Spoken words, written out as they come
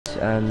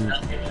and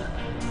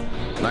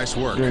Nice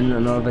work. doing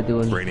another video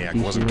on Brainiac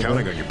wasn't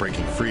counting on you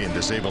breaking free and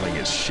disabling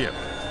his ship.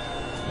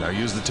 Now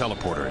use the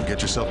teleporter and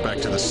get yourself back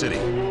to the city.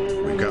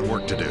 We've got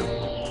work to do.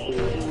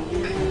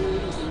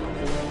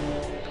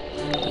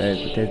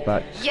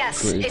 Back.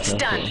 Yes, it's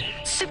done.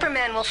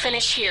 Superman will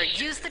finish here.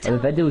 Use the The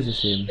video's the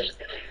same.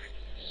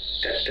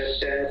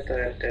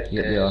 Yep,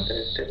 they are.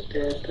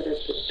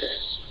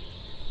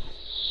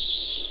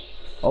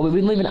 Oh, we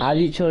didn't even add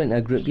each other into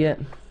a group yet.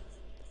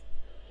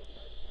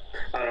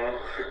 I know.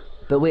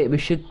 But wait, we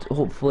should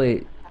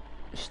hopefully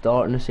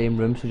start in the same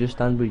room, so just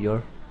stand where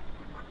you're.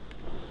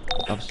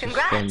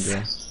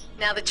 Congrats!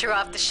 Now that you're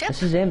off the ship,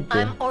 This is empty.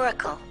 I'm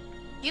Oracle.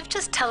 You've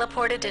just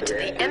teleported into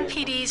the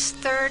MPD's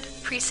 3rd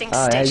Precinct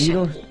You Station,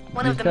 don't,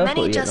 one you of the many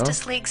teleport yet,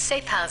 Justice League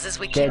safe houses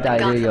we keep in Deadeye,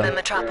 there you Gotham go. and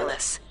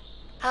Metropolis.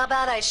 How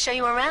about I show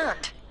you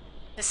around?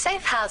 The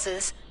safe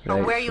houses are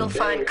Right, where you'll so-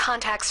 find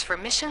contacts for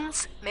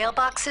missions,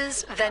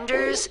 mailboxes,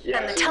 vendors,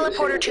 and the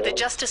teleporter to the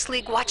Justice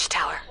League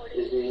Watchtower.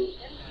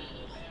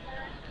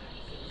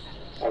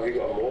 Have you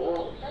got a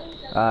mobile?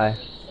 Aye.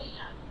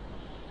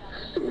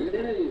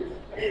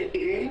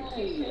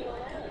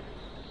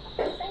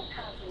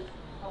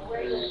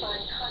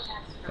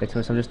 Wait,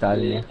 I'm just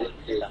adding you.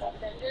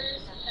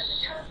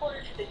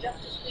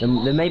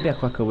 There might be a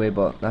quicker way,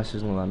 but that's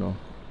just all I know.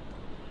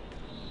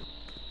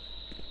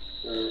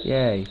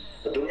 Yay.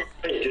 I don't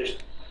think you just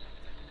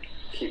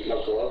keep my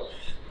gloves.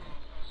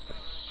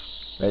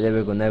 Right, there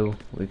we go. Now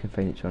we can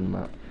find each other on the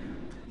map.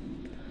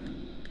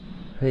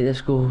 Right,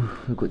 let's go.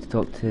 We've got to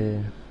talk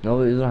to... No,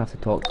 we don't have to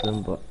talk to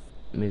them, but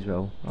may as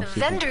well. The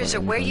vendors are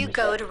where you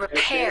go to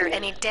repair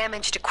any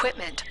damaged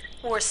equipment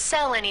or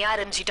sell any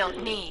items you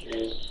don't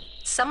need.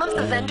 Some of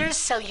the vendors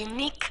sell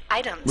unique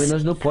items. Wait,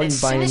 there's no point in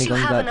and buying as any soon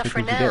as you guns have back enough for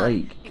because you now, get like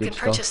you good can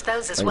stuff purchase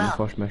those as like in well. the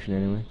first mission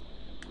anyway.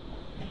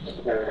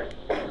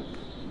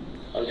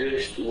 I'm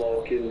just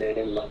locking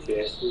my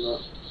chest and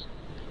that.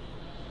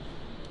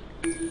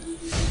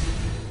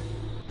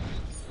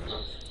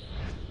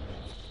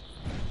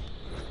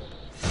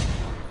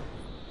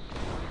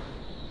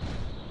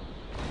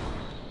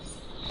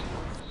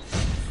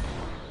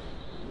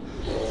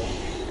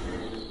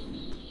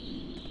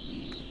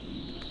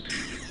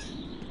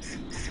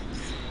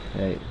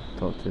 Right,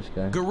 talk to this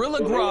guy.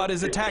 Gorilla Grodd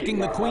is attacking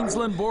the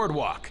Queensland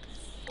Boardwalk.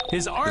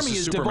 His army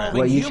is Superman. devolving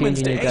What, you humans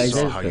to changing your guys' apes,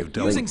 Saw how you outfit?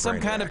 dealt using with some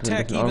kind of Brainiac.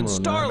 tech Different even armor on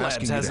Star them. I'm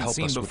asking Labs you to hasn't help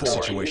seen us with the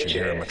before. situation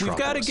here in Metropolis.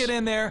 We've got to get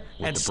in there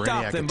With and the stop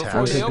Brainiac them attack,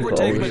 before I they think we've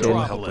got overtake all the same,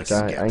 Metropolis. which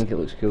I think it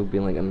looks cool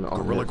being like an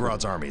Gorilla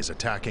Grodd's army is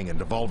attacking and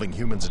devolving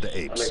humans into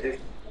apes.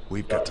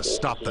 We've got to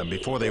stop them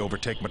before they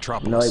overtake No, like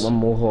Metropolis. one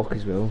mohawk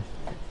as well.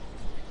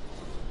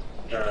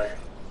 Aye.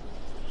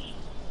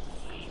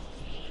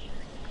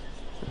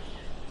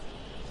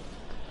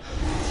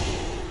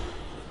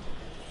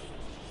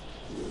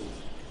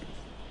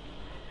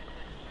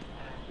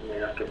 And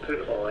then I can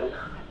put on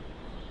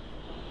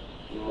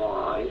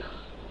my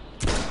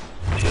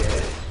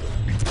chest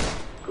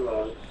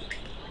gloves.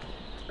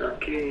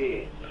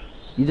 Okay.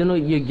 You don't know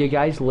your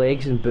guy's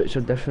legs and boots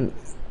are different.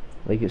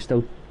 Like it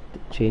still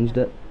changed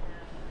it.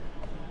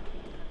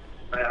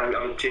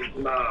 I'm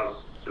changing my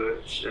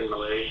boots and my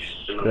legs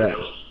and my Right.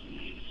 belt.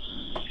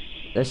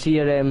 Let's see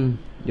your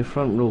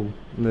front row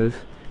move.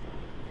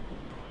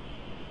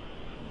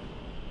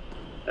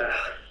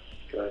 Ah,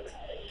 God.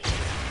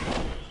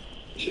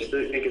 It's just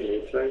like making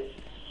moves, right?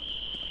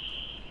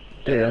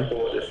 Do it then.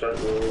 Oh, the front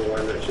row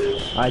one which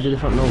is... I do the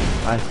front row.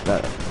 I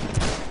that.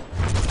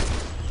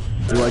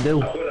 What do I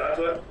do? I've got that,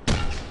 look.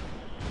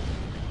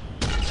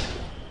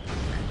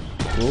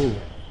 Whoa.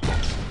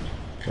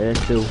 Yeah,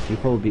 let's do. You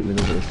probably beat me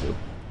though, but let's do.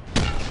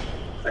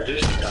 I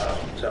just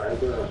tapped, so I'm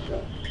going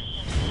to...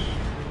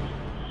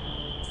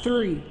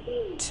 3,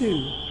 2,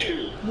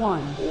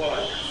 1,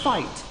 1.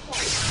 fight.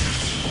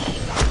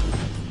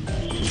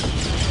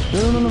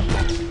 No.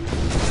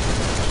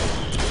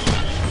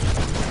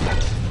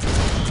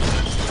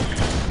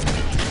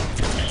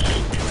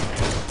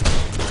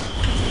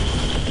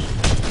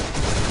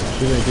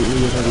 You're gonna beat me,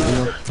 you're gonna beat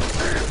me.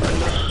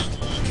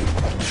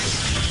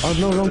 Oh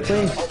no, wrong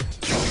place.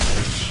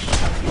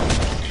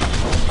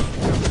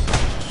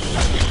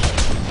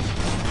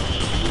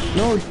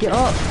 No, get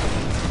up!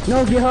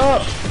 No, get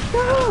up!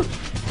 No!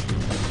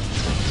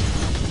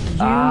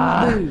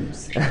 You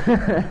lose.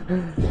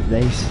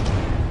 Nice.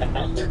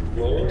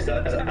 Whoa,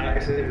 that's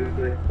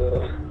accidentally...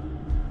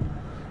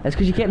 That's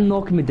because you kept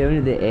knocking me down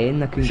at the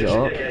end, I couldn't get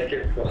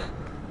up.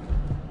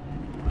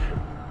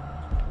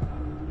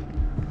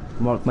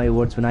 Mark my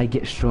words, when I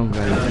get stronger,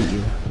 I'll beat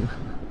you.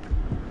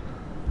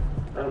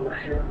 Oh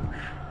my God.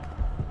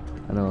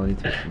 I know, I need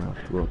to take them off.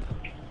 Look,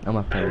 I'm a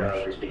I'll power.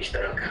 always be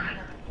strong.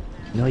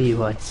 No, you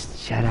won't.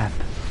 Shut up.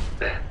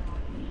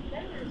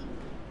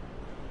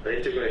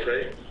 Ready to go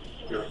fight?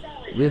 No.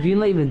 Have you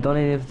not even done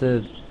any of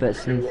the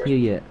bits in here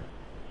yet?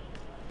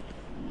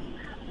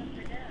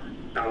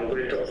 I'm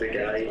going to talk to the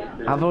guy.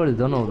 I've already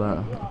done all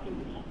that.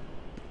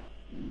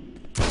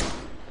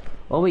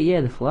 Oh wait,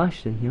 yeah, the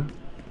Flash in here.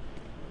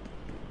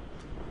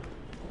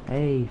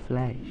 Hey,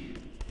 Flash.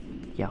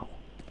 Yo.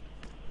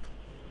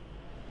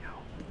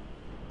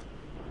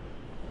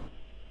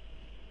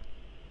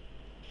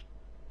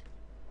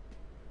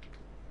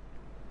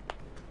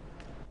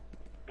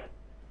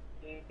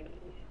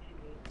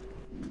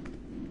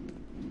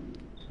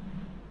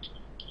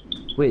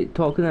 Wait,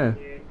 talk now.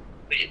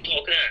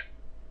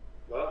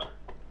 What?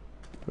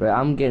 Right,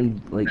 I'm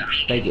getting like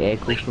big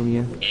echo from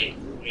you. Can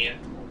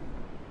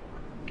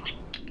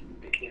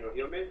you not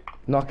hear me?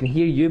 No, I can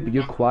hear you, but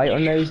you're quieter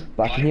now.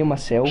 But I can hear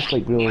myself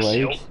like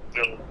really loud.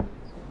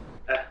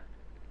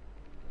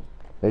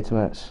 Wait a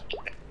minute.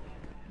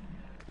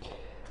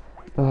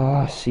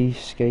 Ah, see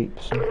Skype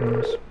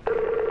sometimes.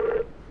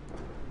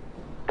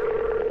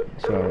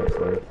 It's alright, it's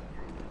loud.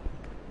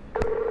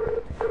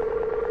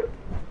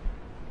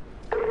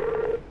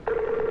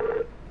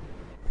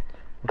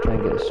 We'll try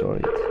and get it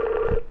sorted.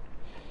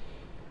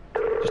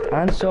 Just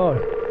answer!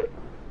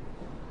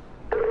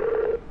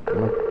 Oh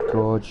my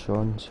god,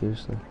 Sean,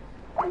 seriously.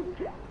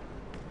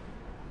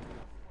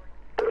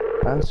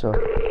 Answer.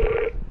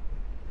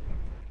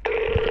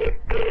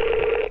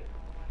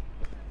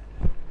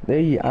 There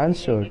you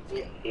answered.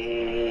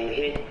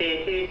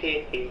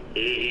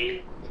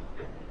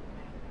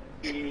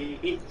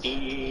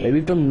 Like,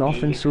 we've done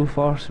nothing so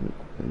far,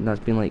 and that's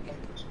been like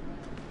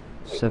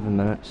 7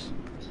 minutes.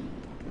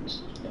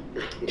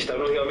 You still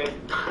don't hear me?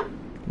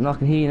 No, I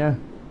can hear you now.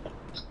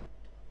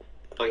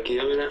 Oh, can you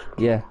hear me now?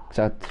 Yeah, because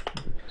I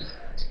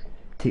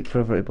take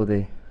forever to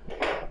bloody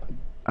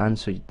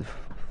answer the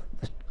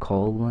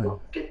call, man.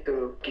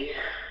 Okay.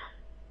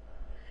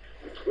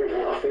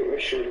 I think we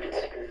should.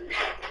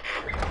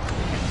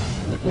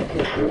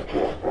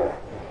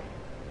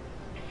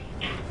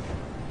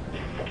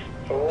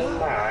 Oh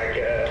my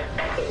god.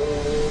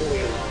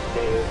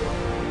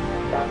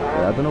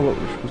 I don't know what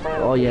we're supposed to.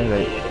 Oh yeah,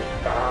 right.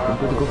 We're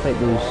supposed to go fight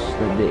those,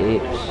 like the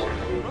apes.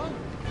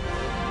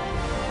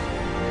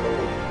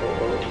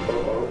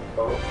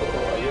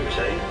 Are you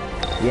excited?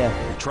 Yeah.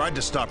 We tried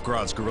to stop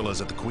Grodd's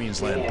guerrillas at the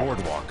Queensland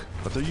Boardwalk,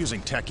 but they're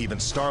using tech even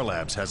Star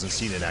Labs hasn't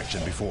seen in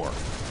action before.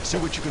 See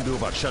what you can do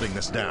about shutting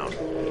this down.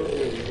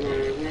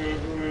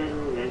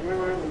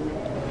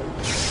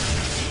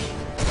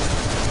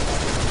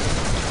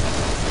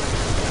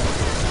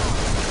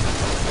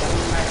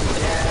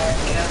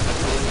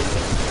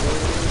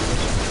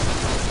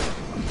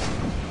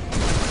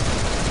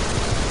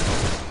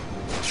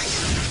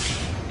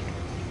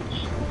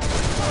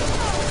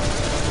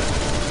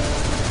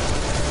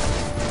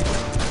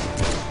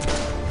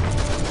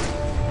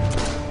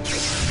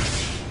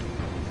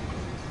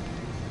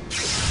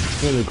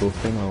 Here we go,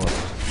 thing or what?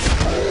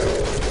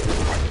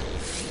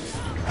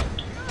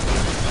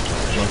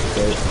 Knocked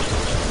out.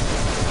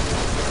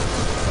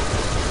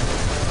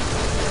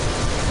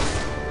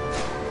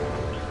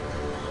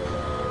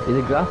 Yeah,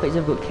 the graphics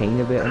have got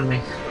kinda better in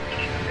this.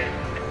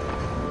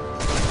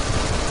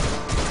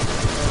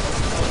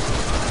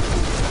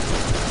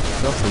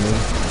 Not for me.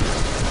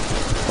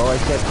 Well,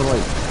 except for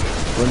like,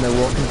 when they're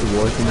walking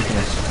towards them, you kind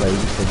of slide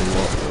instead of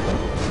walk.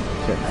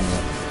 Except for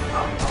that.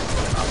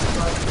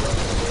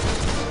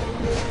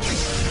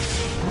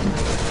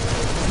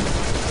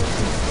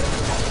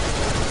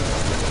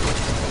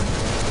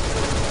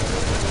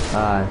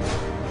 Aye.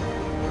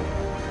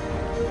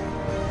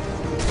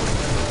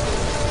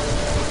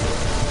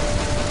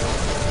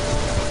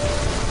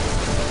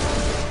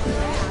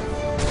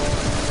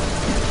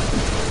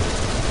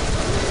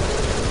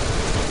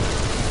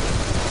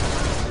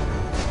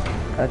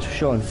 That's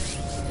Sean.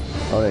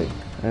 Alright,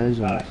 there's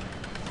one.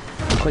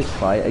 I'm quite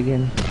quiet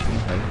again.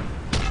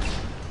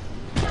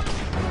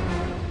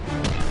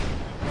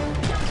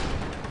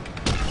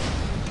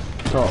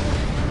 Talk.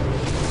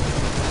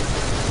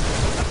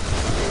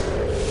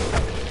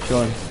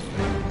 Sean.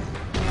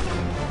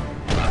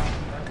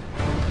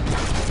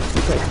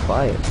 You're quite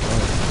quiet. Oh.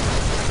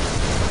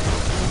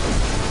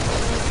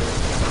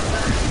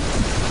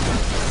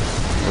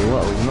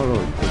 Well, not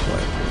really too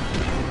quiet.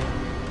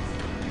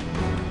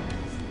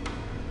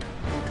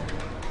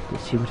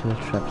 Let's see what other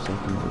traps I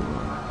can do.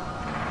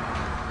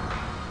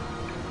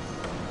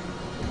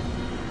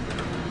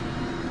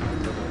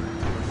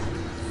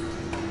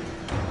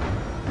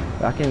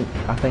 I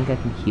think I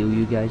can heal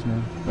you guys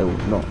now. Well,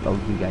 not all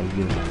you guys,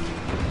 you.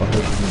 Or help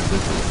you do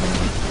something.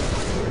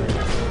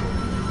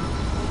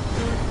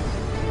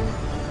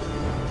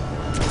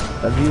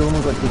 Have you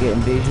only got to get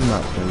invasion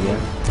maps now, yeah?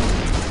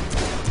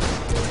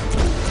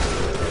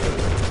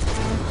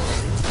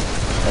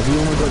 Have you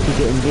only got to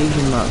get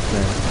invasion maps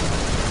now?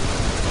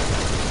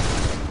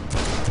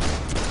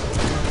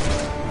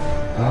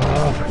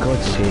 Oh, for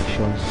God's sake,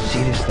 Sean,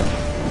 seriously.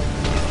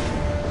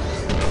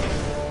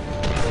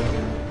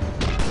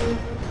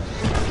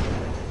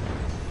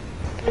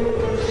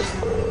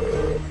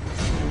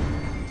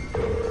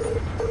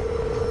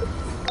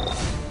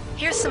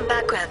 Here's some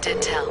background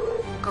intel.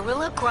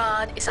 Gorilla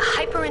Grodd is a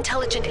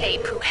hyper-intelligent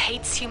ape who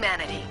hates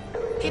humanity.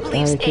 He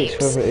believes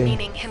apes,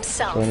 meaning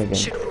himself,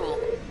 should rule.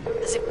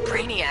 As if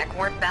Brainiac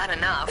weren't bad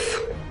enough.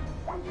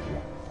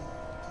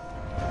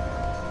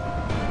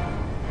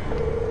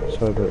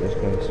 Sorry about this,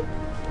 guys.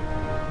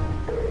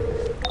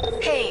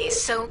 Hey,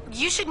 so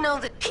you should know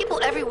that people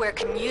everywhere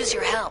can use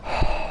your help.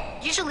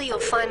 Usually you'll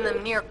find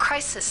them near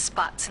crisis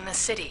spots in the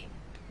city.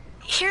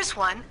 Here's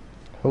one.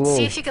 Hello.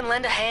 See if you can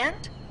lend a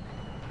hand?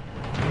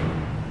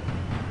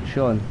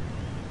 Sean.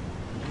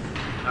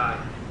 Aye.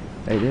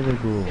 Right, there we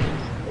go.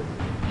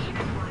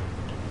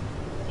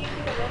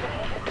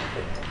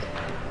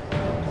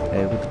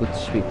 Let's go to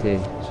speak to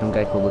some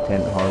guy called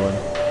Lieutenant Harlan.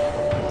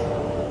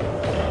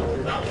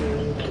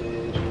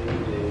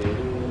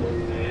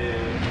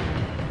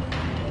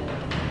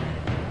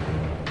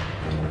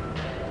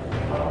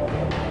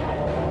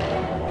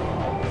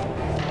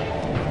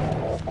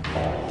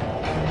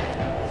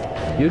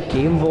 Your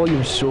game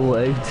volume's so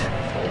loud.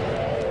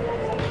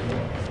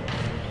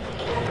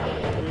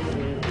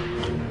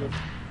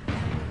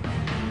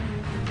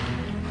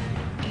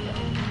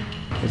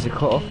 Is it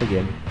cut off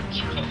again?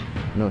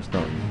 No, it's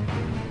not.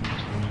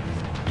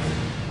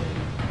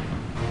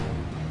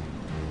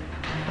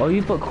 Oh,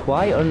 you've got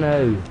quieter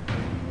now.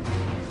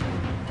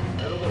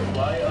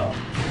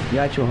 The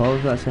actual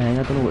halls, that's the thing,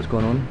 I don't know what's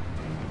going on.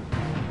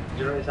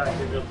 You know, it's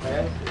actually real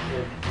fast.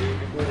 If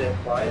you go there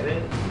quiet,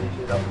 you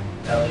should have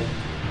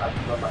I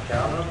put my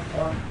camera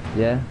on.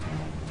 Yeah.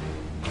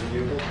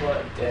 You go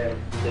quiet,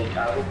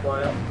 I go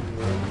quiet.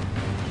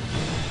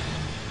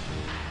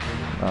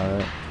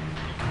 Alright.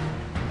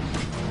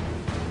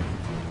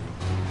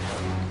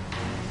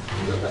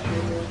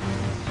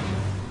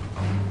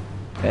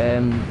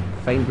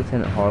 Find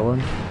Lieutenant Harlan.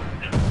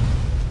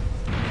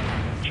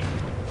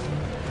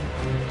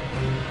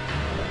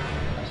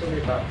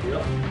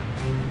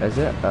 Is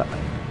it? Oh.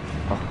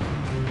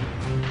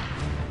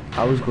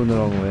 I was going the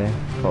wrong way. I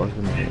thought I was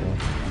going the right way.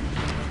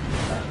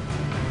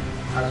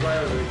 That's why I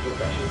was really good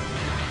fishing.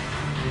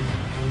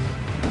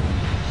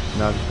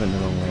 No, I just went the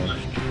wrong way. I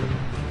was stupid.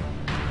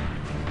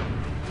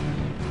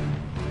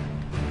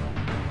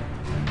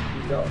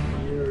 You got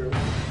here.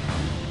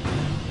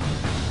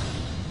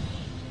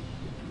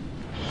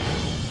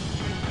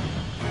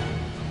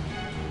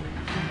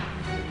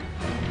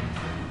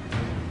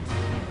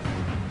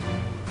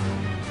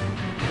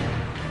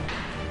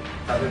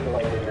 I've been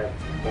like in that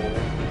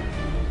moment.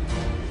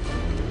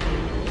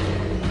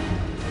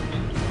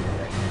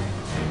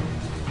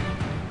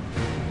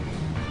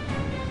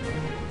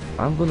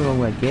 I'm going the wrong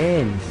way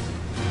again.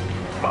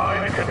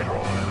 Mind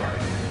control.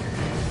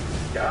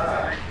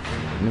 God.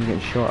 I'm getting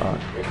shot at.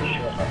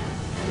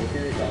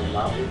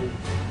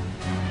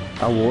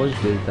 I was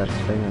with that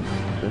thing.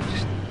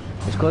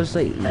 It's cause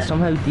like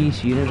somehow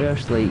DC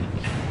Universe, like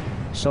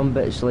some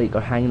bits like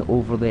are hanging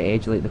over the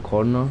edge, like the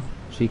corner,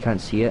 so you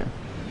can't see it.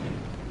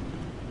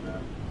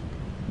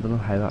 I don't know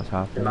how that's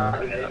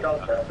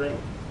happening.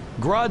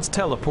 Grodd's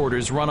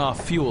teleporters run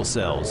off fuel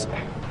cells.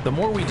 The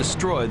more we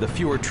destroy, the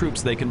fewer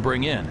troops they can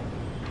bring in.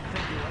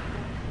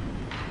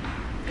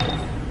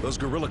 Those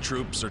guerrilla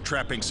troops are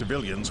trapping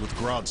civilians with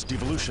Grodd's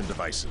devolution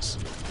devices.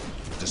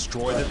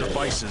 Destroy the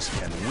devices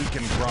and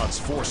weaken Grodd's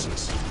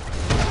forces.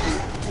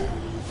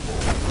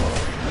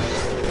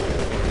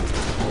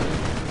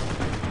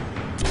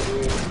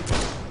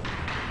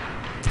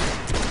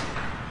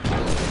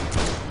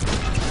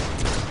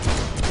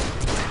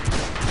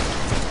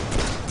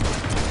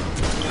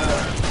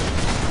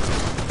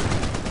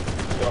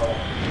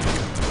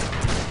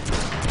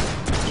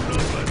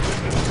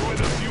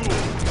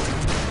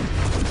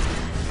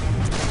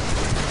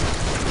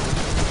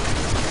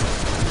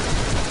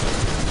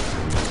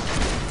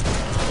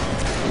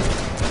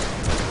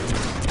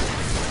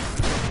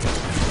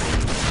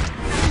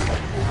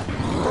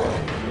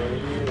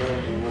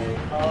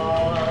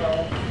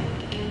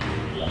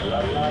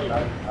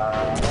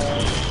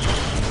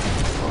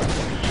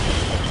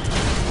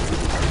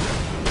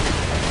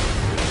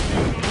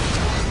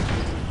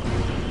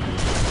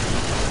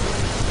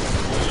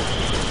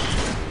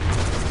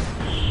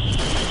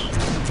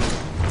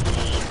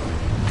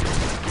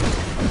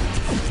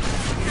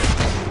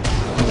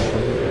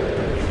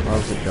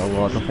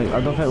 I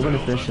don't think we're going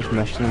to finish this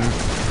mission.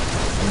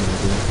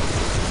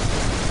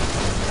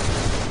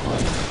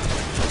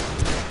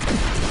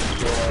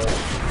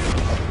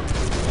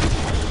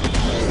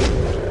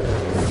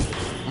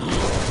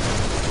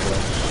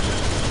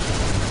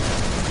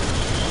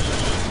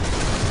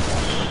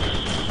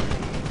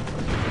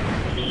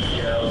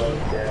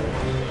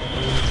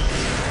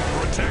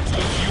 Protect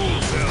the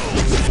fuel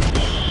cells.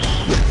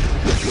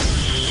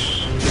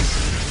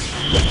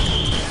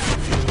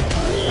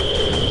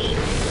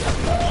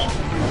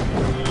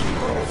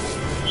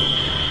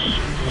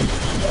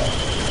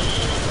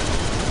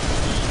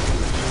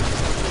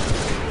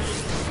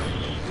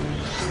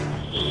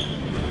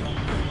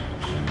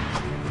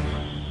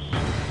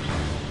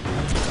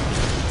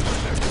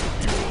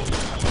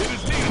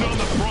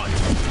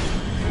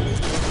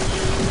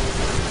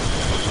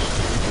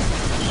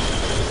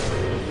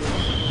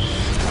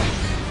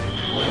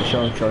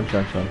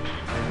 Sean.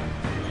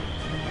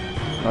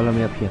 Follow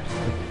me up here.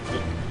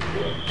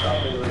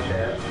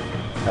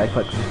 Alright,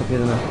 quick, just up here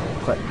now.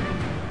 Quick.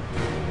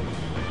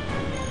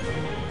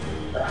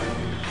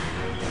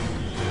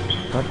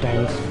 God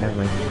damn it, never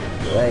mind.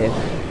 Right, if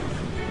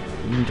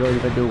you enjoyed the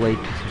video, like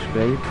and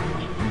subscribe.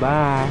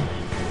 Bye.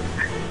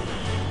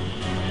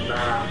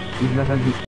 Even if I'm